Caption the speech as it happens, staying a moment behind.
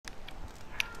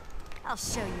I'll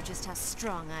show you just how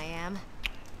strong I am.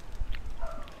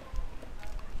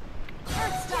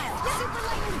 Earth style, super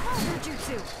lightning boulder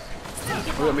jutsu.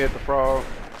 Look at me at the frog.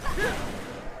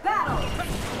 Battle.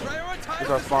 Here's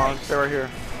our spawn. Stay right here.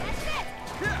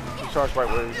 Charge right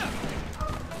ways.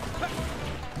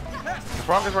 The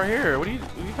frog is right here. What are you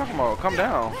talking about? Come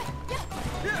down.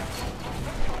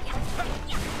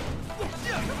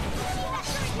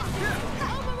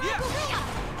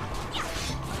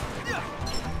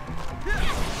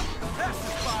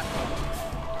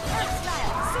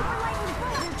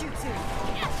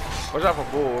 Watch out for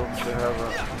bull. They have a...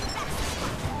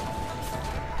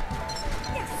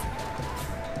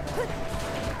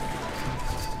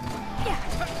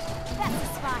 That's the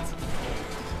spot.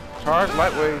 Charge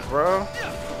lightweights, bro.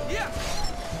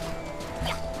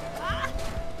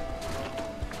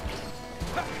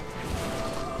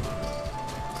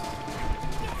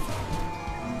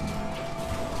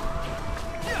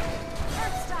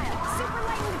 Earth style, super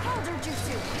lightning boulder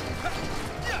jutsu.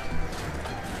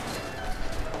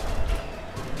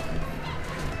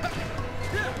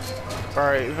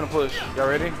 Alright, we're gonna push. Y'all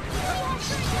ready?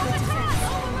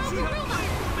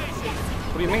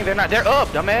 What do you mean? They're not. They're up,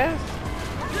 dumbass.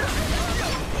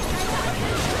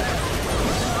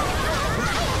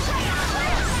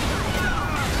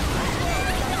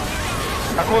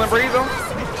 I cool and breathe them.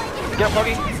 Get up,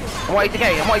 Puggy. I'm on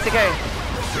 80K. I'm on 80K.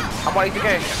 I'm on 80K.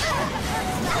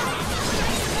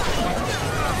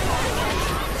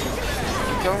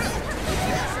 Kill him.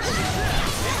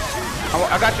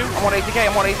 I got you. I'm on 80K.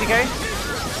 I'm on 80K.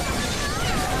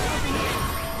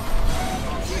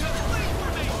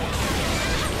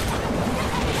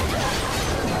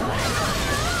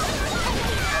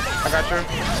 I got you.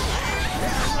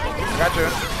 Got you.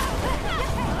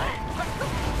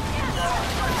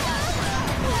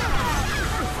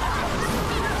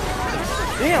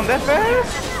 Damn, that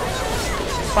fast?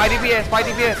 Fight DPS, fight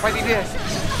DPS, fight DPS.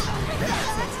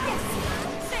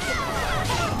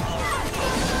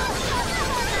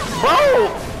 Bro!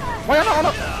 Why y'all not on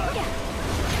up?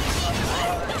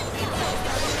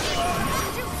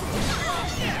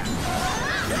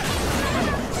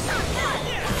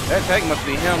 That tank must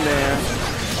be him then.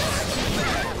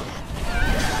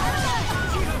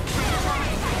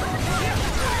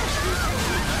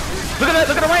 Look at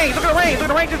the range, look at the range, look at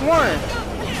the range just won.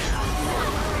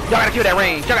 Y'all gotta kill that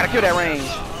range, y'all gotta kill that range.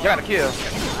 Y'all gotta kill.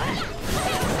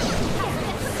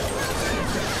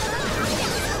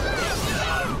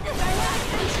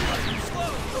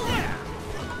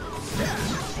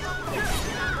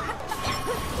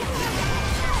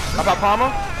 How about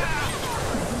Palmer?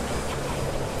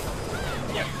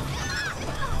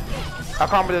 I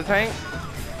combo the tank.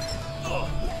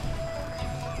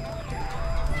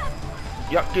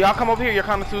 Y'all come over here, you're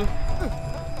coming too.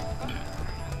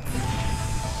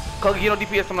 Kogi, get no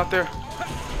DPS, I'm not there.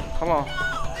 Come on.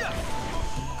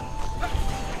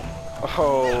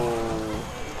 Oh.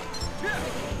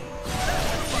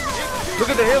 Look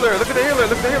at the healer, look at the healer,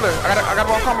 look at the healer. I got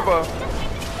him on combo buff.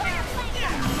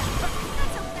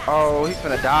 Oh, he's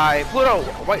gonna die. Pluto,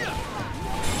 wait.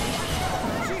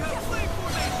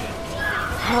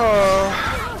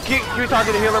 Can you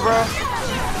target the healer, bro?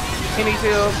 He needs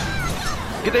heals.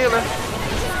 Get the healer.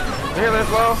 The healer is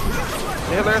low.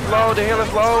 The healer is low. The healer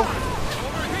is low.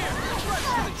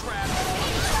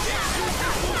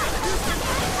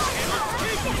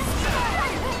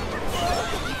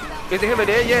 Is the healer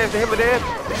dead? Yeah, is the healer dead?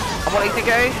 I'm on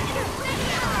 18K.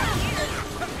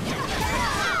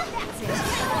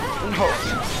 No.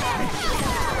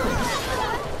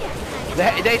 The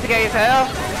 18K is hell.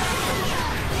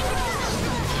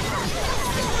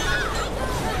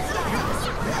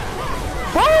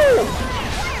 Whoa!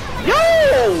 Yo!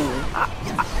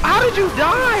 How did you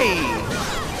die?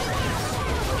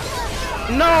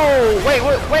 No! Wait.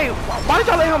 Why did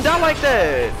y'all let him down like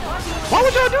that? Why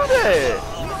would y'all do that?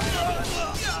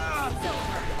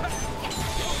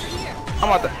 I'm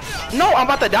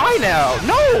about to die now.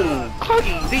 No!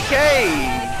 Huggy, DK!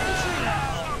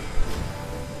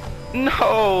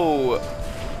 No!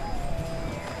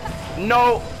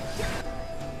 No!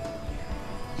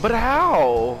 But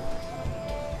how?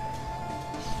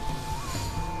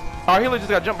 Our healer just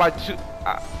got jumped by two.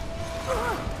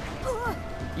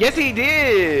 Yes, he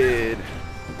did.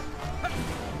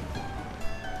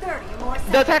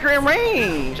 The attacker in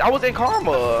range. I was in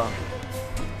karma.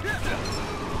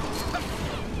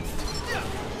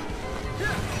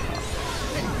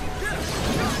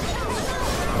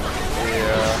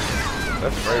 Yeah,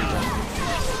 that's crazy.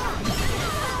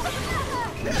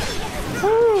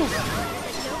 Woo.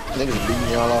 Niggas beating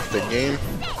y'all off the game.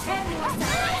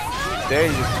 They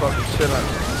just fucking chilling.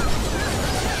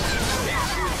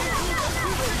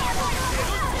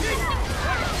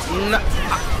 No,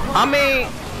 I mean,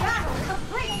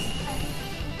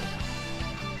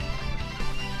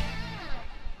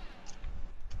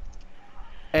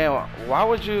 and why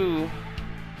would you?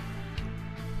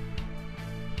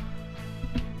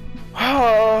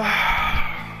 Oh.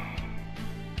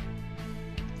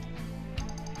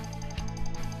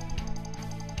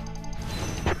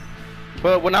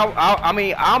 But when I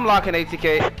mean, I'm locking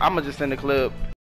ATK. I'ma just send the clip.